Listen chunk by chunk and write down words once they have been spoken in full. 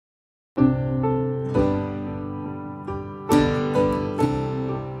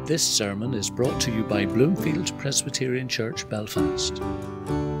This sermon is brought to you by Bloomfield Presbyterian Church, Belfast.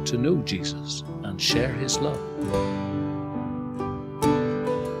 To know Jesus and share his love.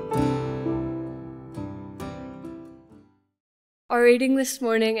 Our reading this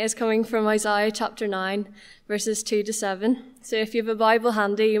morning is coming from Isaiah chapter 9, verses 2 to 7. So if you have a Bible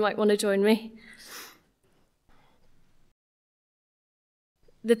handy, you might want to join me.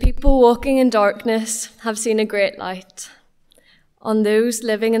 The people walking in darkness have seen a great light. On those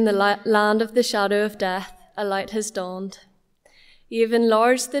living in the land of the shadow of death, a light has dawned. You have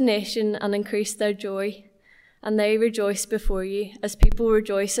enlarged the nation and increased their joy, and they rejoice before you, as people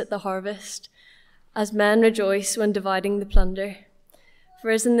rejoice at the harvest, as men rejoice when dividing the plunder. For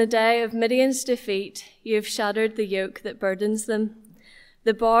as in the day of Midian's defeat, you have shattered the yoke that burdens them,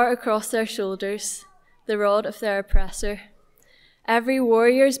 the bar across their shoulders, the rod of their oppressor. Every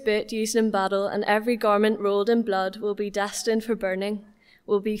warrior's boot used in battle and every garment rolled in blood will be destined for burning,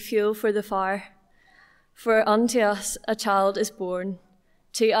 will be fuel for the fire. For unto us a child is born,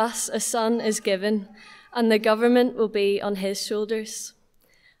 to us a son is given, and the government will be on his shoulders.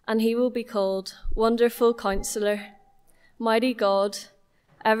 And he will be called Wonderful Counselor, Mighty God,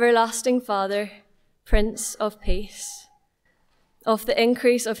 Everlasting Father, Prince of Peace. Of the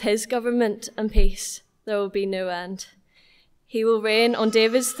increase of his government and peace there will be no end. He will reign on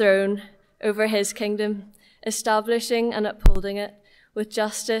David's throne over his kingdom, establishing and upholding it with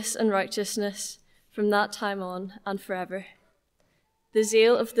justice and righteousness from that time on and forever. The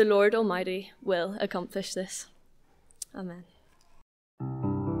zeal of the Lord Almighty will accomplish this. Amen.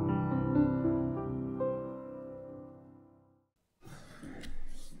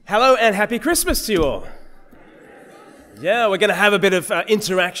 Hello and happy Christmas to you all. Yeah, we're going to have a bit of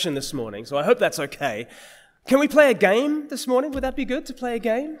interaction this morning, so I hope that's okay. Can we play a game this morning? Would that be good to play a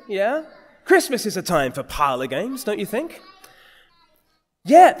game? Yeah? Christmas is a time for parlor games, don't you think?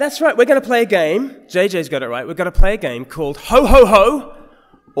 Yeah, that's right. We're going to play a game. JJ's got it right. We're going to play a game called Ho Ho Ho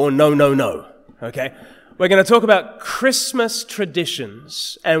or No No No. Okay? We're going to talk about Christmas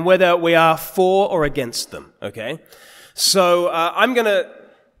traditions and whether we are for or against them. Okay? So I'm going to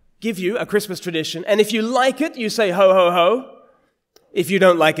give you a Christmas tradition, and if you like it, you say ho ho ho. If you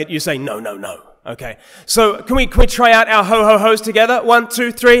don't like it, you say no no no. Okay, so can we try out our ho-ho-hos together? 1,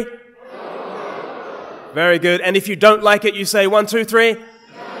 2, 3. Very good. And if you don't like it, you say 1, 2, 3.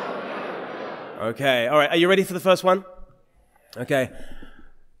 Okay, all right. Are you ready for the first one? Okay.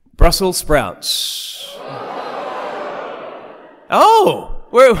 Brussels sprouts. Oh,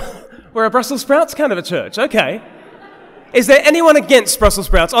 we're a Brussels sprouts kind of a church. Okay. Is there anyone against Brussels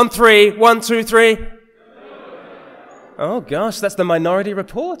sprouts? On 3. 1, 2, 3. Oh gosh, that's the minority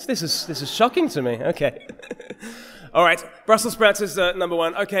report. This is shocking to me. Okay. All right, Brussels sprouts is number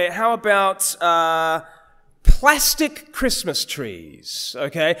 1. Okay, how about plastic Christmas trees?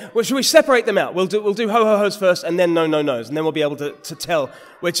 Okay, well, should we separate them out? We'll do ho-ho-hos first and then no-no-nos, and then we'll be able to tell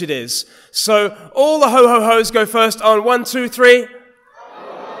which it is. So all the ho-ho-hos go first on 1, 2, 3.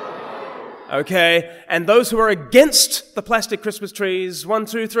 Okay, and those who are against the plastic Christmas trees, 1,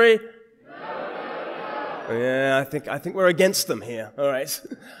 2, 3. Yeah, I think we're against them here. All right.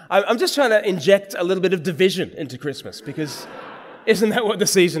 I'm just trying to inject a little bit of division into Christmas because isn't that what the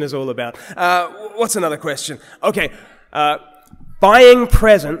season is all about? What's another question? Okay, buying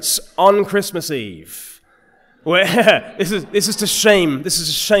presents on Christmas Eve. Well, this is to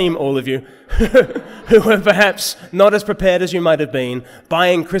shame all of you who were perhaps not as prepared as you might have been.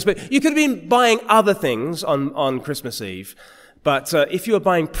 Buying Christmas. You could have been buying other things on Christmas Eve. But if you are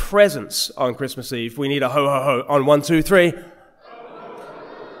buying presents on Christmas Eve, we need a ho-ho-ho on 1, 2, 3.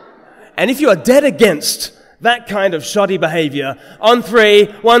 And if you are dead against that kind of shoddy behavior, on 3,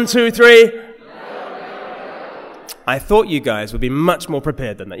 1, 2, 3. I thought you guys would be much more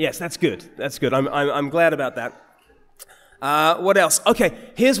prepared than that. Yes, that's good. That's good. I'm glad about that. What else? Okay,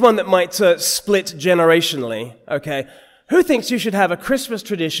 here's one that might split generationally. Okay, who thinks you should have a Christmas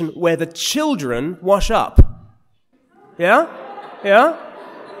tradition where the children wash up? Yeah? Yeah?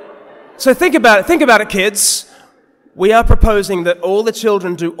 So think about it, kids. We are proposing that all the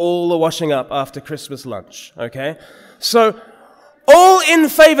children do all the washing up after Christmas lunch, okay? So, all in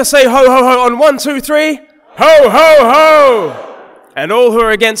favor say ho, ho, ho on 1, 2, 3. Ho, ho, ho! And all who are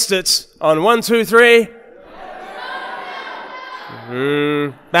against it on 1, 2, 3.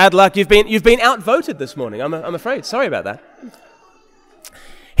 Bad luck. You've been outvoted this morning, I'm afraid. Sorry about that.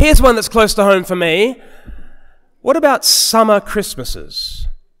 Here's one that's close to home for me. What about summer Christmases?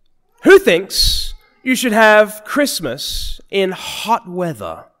 Who thinks you should have Christmas in hot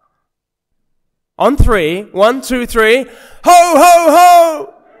weather? On 3, 1, 2, 3. Ho, ho,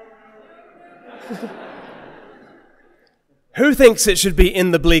 ho! Who thinks it should be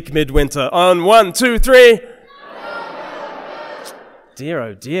in the bleak midwinter? On 1, 2, 3. Dear,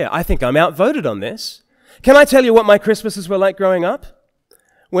 oh dear, I think I'm outvoted on this. Can I tell you what my Christmases were like growing up?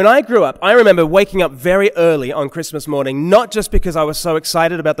 When I grew up, I remember waking up very early on Christmas morning, not just because I was so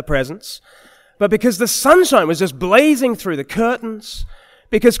excited about the presents, but because the sunshine was just blazing through the curtains,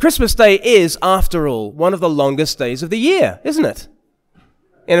 because Christmas Day is, after all, one of the longest days of the year, isn't it?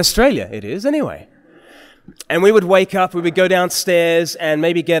 In Australia, it is anyway. And we would wake up, we would go downstairs and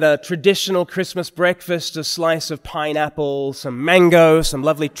maybe get a traditional Christmas breakfast, a slice of pineapple, some mango, some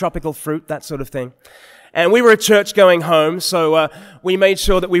lovely tropical fruit, that sort of thing. And we were a church going home, so we made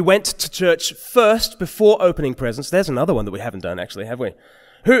sure that we went to church first before opening presents. There's another one that we haven't done, actually, have we?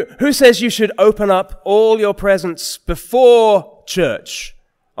 Who says you should open up all your presents before church?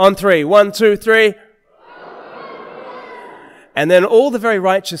 On 3. 1, 2, 3. And then all the very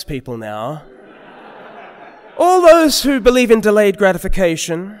righteous people now, all those who believe in delayed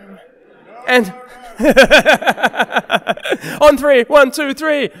gratification, and on 3. 1, 2,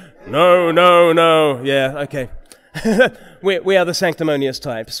 3. No, no, no. Yeah, okay. we are the sanctimonious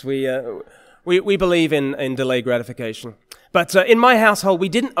types. We believe in delayed gratification. But in my household, we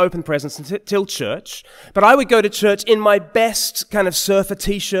didn't open presents until church. But I would go to church in my best kind of surfer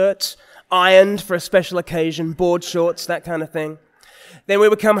t-shirt, ironed for a special occasion, board shorts, that kind of thing. Then we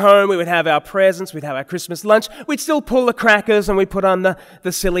would come home, we would have our presents, we'd have our Christmas lunch. We'd still pull the crackers and we'd put on the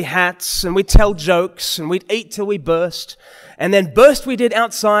silly hats and we'd tell jokes and we'd eat till we burst. And then burst we did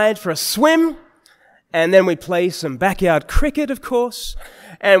outside for a swim. And then we'd play some backyard cricket, of course.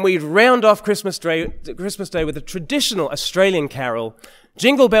 And we'd round off Christmas Day with a traditional Australian carol.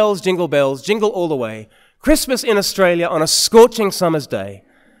 Jingle bells, jingle all the way. Christmas in Australia on a scorching summer's day.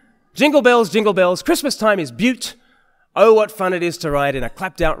 Jingle bells, Christmas time is beaut. Oh, what fun it is to ride in a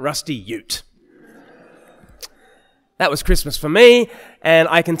clapped-out rusty ute. That was Christmas for me, and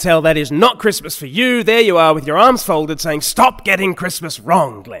I can tell that is not Christmas for you. There you are with your arms folded saying, stop getting Christmas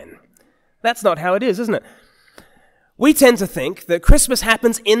wrong, Glenn. That's not how it is, isn't it? We tend to think that Christmas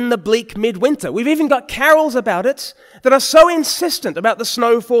happens in the bleak midwinter. We've even got carols about it that are so insistent about the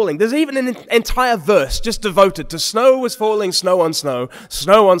snow falling. There's even an entire verse just devoted to snow was falling, snow on snow,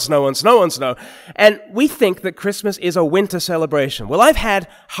 snow on snow on snow on snow. And we think that Christmas is a winter celebration. Well, I've had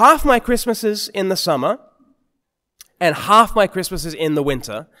half my Christmases in the summer and half my Christmases in the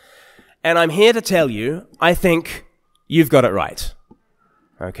winter. And I'm here to tell you, I think you've got it right.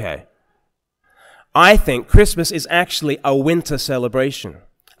 Okay. I think Christmas is actually a winter celebration,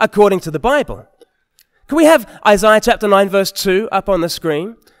 according to the Bible. Can we have Isaiah chapter 9, verse 2 up on the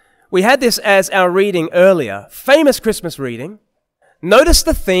screen? We had this as our reading earlier, famous Christmas reading. Notice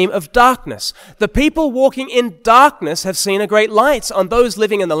the theme of darkness. The people walking in darkness have seen a great light. On those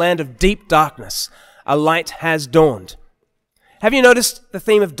living in the land of deep darkness, a light has dawned. Have you noticed the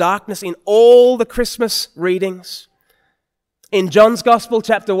theme of darkness in all the Christmas readings? In John's Gospel,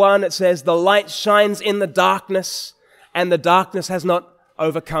 chapter 1, it says, the light shines in the darkness, and the darkness has not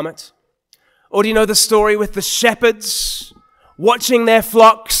overcome it. Or do you know the story with the shepherds watching their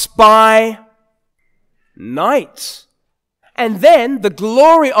flocks by night? And then the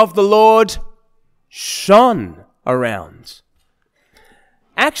glory of the Lord shone around.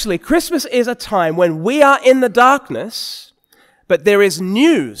 Actually, Christmas is a time when we are in the darkness, but there is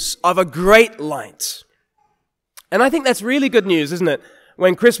news of a great light. And I think that's really good news, isn't it?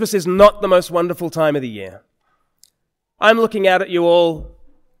 When Christmas is not the most wonderful time of the year. I'm looking out at you all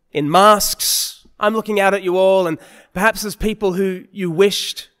in masks. I'm looking out at you all, and perhaps there's people who you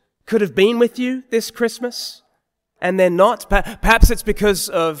wished could have been with you this Christmas, and they're not. Perhaps it's because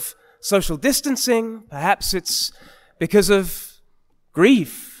of social distancing. Perhaps it's because of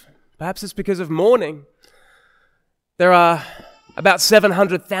grief. Perhaps it's because of mourning. There are about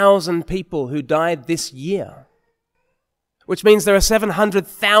 700,000 people who died this year, which means there are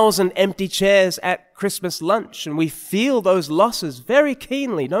 700,000 empty chairs at Christmas lunch, and we feel those losses very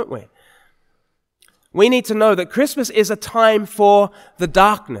keenly, don't we? We need to know that Christmas is a time for the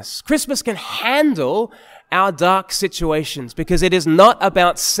darkness. Christmas can handle our dark situations because it is not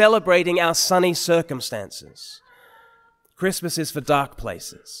about celebrating our sunny circumstances. Christmas is for dark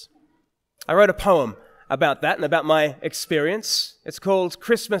places. I wrote a poem about that and about my experience. It's called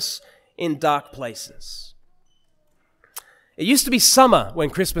Christmas in Dark Places. It used to be summer when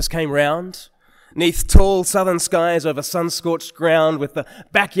Christmas came round, 'neath tall southern skies over sun-scorched ground, with the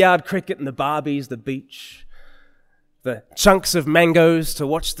backyard cricket and the barbies, the beach, the chunks of mangoes to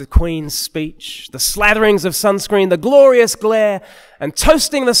watch the Queen's speech, the slatherings of sunscreen, the glorious glare, and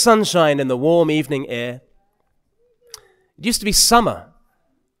toasting the sunshine in the warm evening air. It used to be summer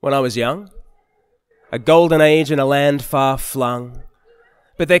when I was young. a golden age in a land far flung.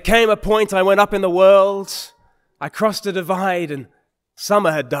 But there came a point I went up in the world, I crossed a divide and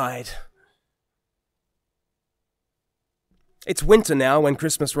summer had died. It's winter now when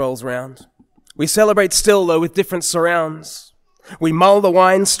Christmas rolls round. We celebrate still, though, with different surrounds. We mull the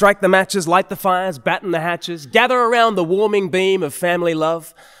wine, strike the matches, light the fires, batten the hatches, gather around the warming beam of family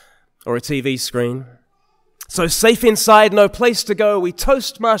love or a TV screen. So safe inside, no place to go, we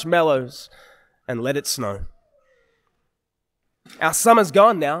toast marshmallows and let it snow. Our summer's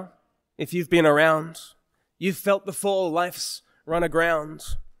gone now, if you've been around. You've felt the fall, life's run aground.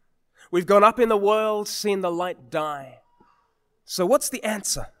 We've gone up in the world, seen the light die. So what's the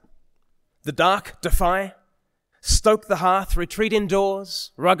answer? The dark defy? Stoke the hearth, retreat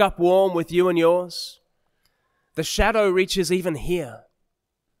indoors, rug up warm with you and yours? The shadow reaches even here,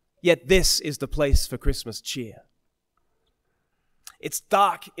 yet this is the place for Christmas cheer. It's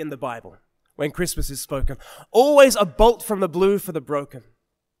dark in the Bible when Christmas is spoken, always a bolt from the blue for the broken.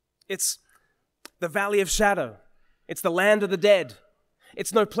 It's the valley of shadow. It's the land of the dead.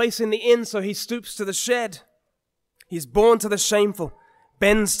 It's no place in the inn, so he stoops to the shed. He's born to the shameful,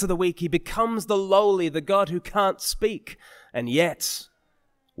 bends to the weak. He becomes the lowly, the God who can't speak. And yet,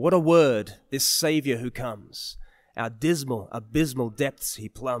 what a word, this Savior who comes. Our dismal, abysmal depths he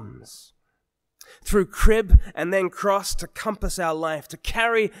plumbs. Through crib and then cross to compass our life, to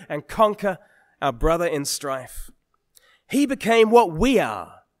carry and conquer our brother in strife. He became what we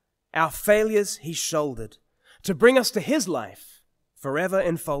are. Our failures he shouldered to bring us to his life, forever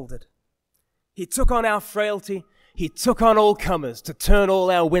enfolded. He took on our frailty. He took on all comers to turn all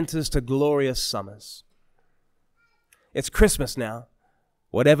our winters to glorious summers. It's Christmas now,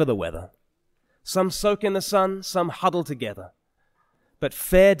 whatever the weather. Some soak in the sun, some huddle together. But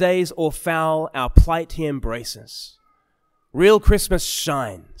fair days or foul, our plight he embraces. Real Christmas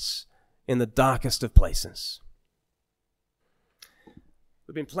shines in the darkest of places.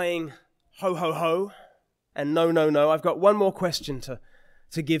 We've been playing Ho Ho Ho and No No No. I've got one more question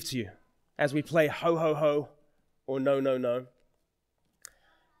to give to you as we play Ho Ho Ho or No No No.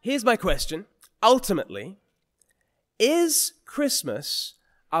 Here's my question. Ultimately, is Christmas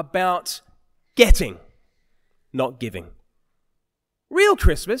about getting, not giving? Real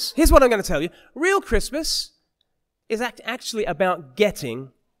Christmas, here's what I'm going to tell you. Real Christmas is actually about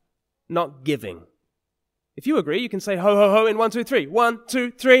getting, not giving. If you agree, you can say ho, ho, ho in 1, 2, 3. 1,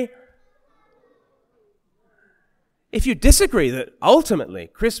 2, 3. If you disagree that ultimately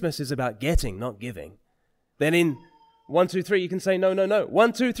Christmas is about getting, not giving, then in 1, 2, 3 you can say no, no, no.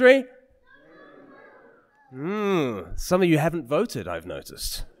 1, 2, 3. Some of you haven't voted, I've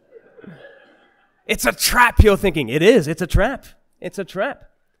noticed. It's a trap, you're thinking. It is, it's a trap. It's a trap.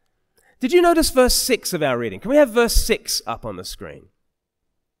 Did you notice verse 6 of our reading? Can we have verse 6 up on the screen?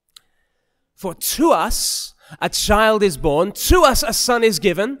 For to us a child is born, to us a son is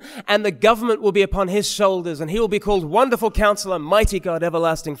given, and the government will be upon his shoulders, and he will be called Wonderful Counselor, Mighty God,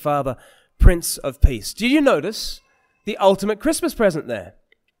 Everlasting Father, Prince of Peace. Do you notice the ultimate Christmas present there?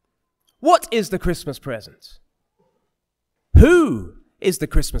 What is the Christmas present? Who is the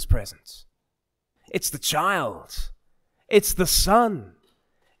Christmas present? It's the child. It's the Son.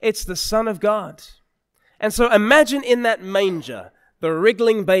 It's the Son of God. And so imagine in that manger, the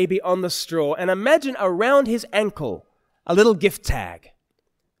wriggling baby on the straw, and imagine around his ankle a little gift tag.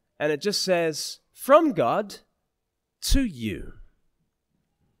 And it just says, from God to you.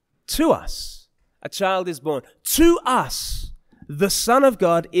 To us, a child is born. To us, the Son of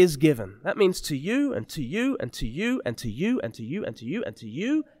God is given. That means to you and to you and to you and to you and to you and to you and to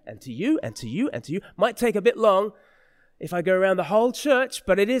you and to you and to you and to you. Might take a bit long if I go around the whole church,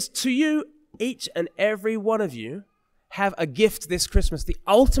 but it is to you, each and every one of you have a gift this Christmas. The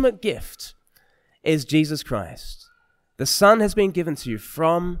ultimate gift is Jesus Christ. The Son has been given to you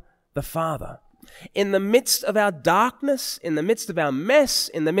from the Father. In the midst of our darkness, in the midst of our mess,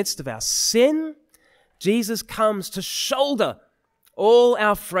 in the midst of our sin, Jesus comes to shoulder all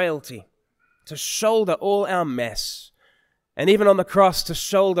our frailty, to shoulder all our mess, and even on the cross to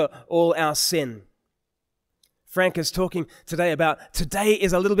shoulder all our sin. Frank is talking today about today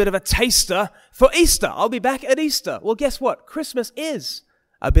is a little bit of a taster for Easter. I'll be back at Easter. Well, guess what? Christmas is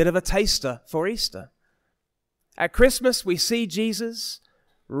a bit of a taster for Easter. At Christmas, we see Jesus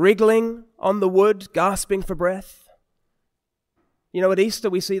wriggling on the wood, gasping for breath. You know, at Easter,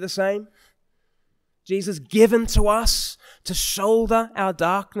 we see the same. Jesus given to us to shoulder our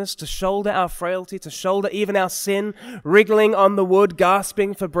darkness, to shoulder our frailty, to shoulder even our sin, wriggling on the wood,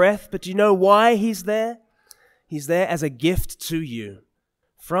 gasping for breath. But do you know why he's there? He's there as a gift to you,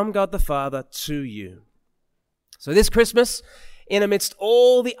 from God the Father to you. So this Christmas, in amidst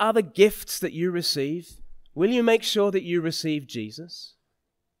all the other gifts that you receive, will you make sure that you receive Jesus?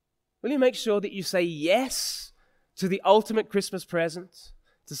 Will you make sure that you say yes to the ultimate Christmas present?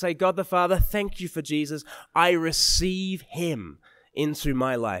 To say, God the Father, thank you for Jesus. I receive him into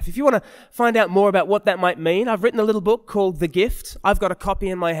my life. If you want to find out more about what that might mean, I've written a little book called The Gift. I've got a copy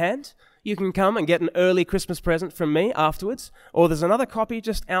in my hand. You can come and get an early Christmas present from me afterwards. Or there's another copy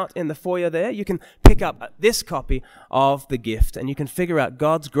just out in the foyer there. You can pick up this copy of The Gift and you can figure out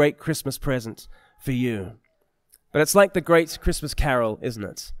God's great Christmas present for you. But it's like the great Christmas carol, isn't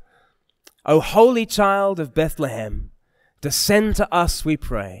it? O holy child of Bethlehem, descend to us, we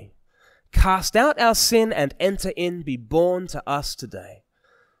pray. Cast out our sin and enter in, be born to us today.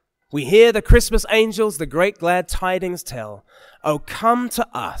 We hear the Christmas angels the great glad tidings tell. O come to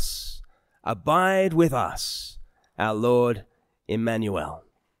us, abide with us, our Lord Emmanuel.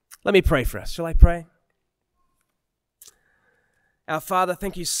 Let me pray for us. Shall I pray? Our Father,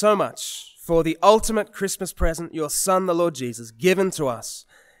 thank you so much for the ultimate Christmas present, your Son, the Lord Jesus, given to us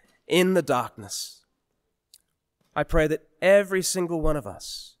in the darkness. I pray that every single one of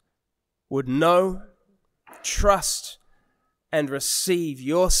us would know, trust, and receive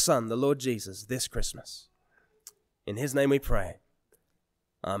your Son, the Lord Jesus, this Christmas. In his name we pray.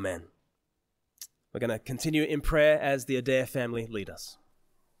 Amen. We're going to continue in prayer as the Adair family lead us.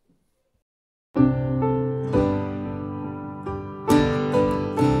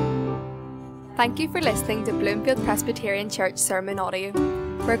 Thank you for listening to Bloomfield Presbyterian Church Sermon Audio.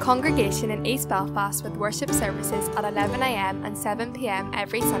 We're a congregation in East Belfast with worship services at 11 a.m. and 7 p.m.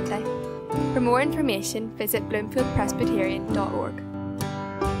 every Sunday. For more information, visit bloomfieldpresbyterian.org.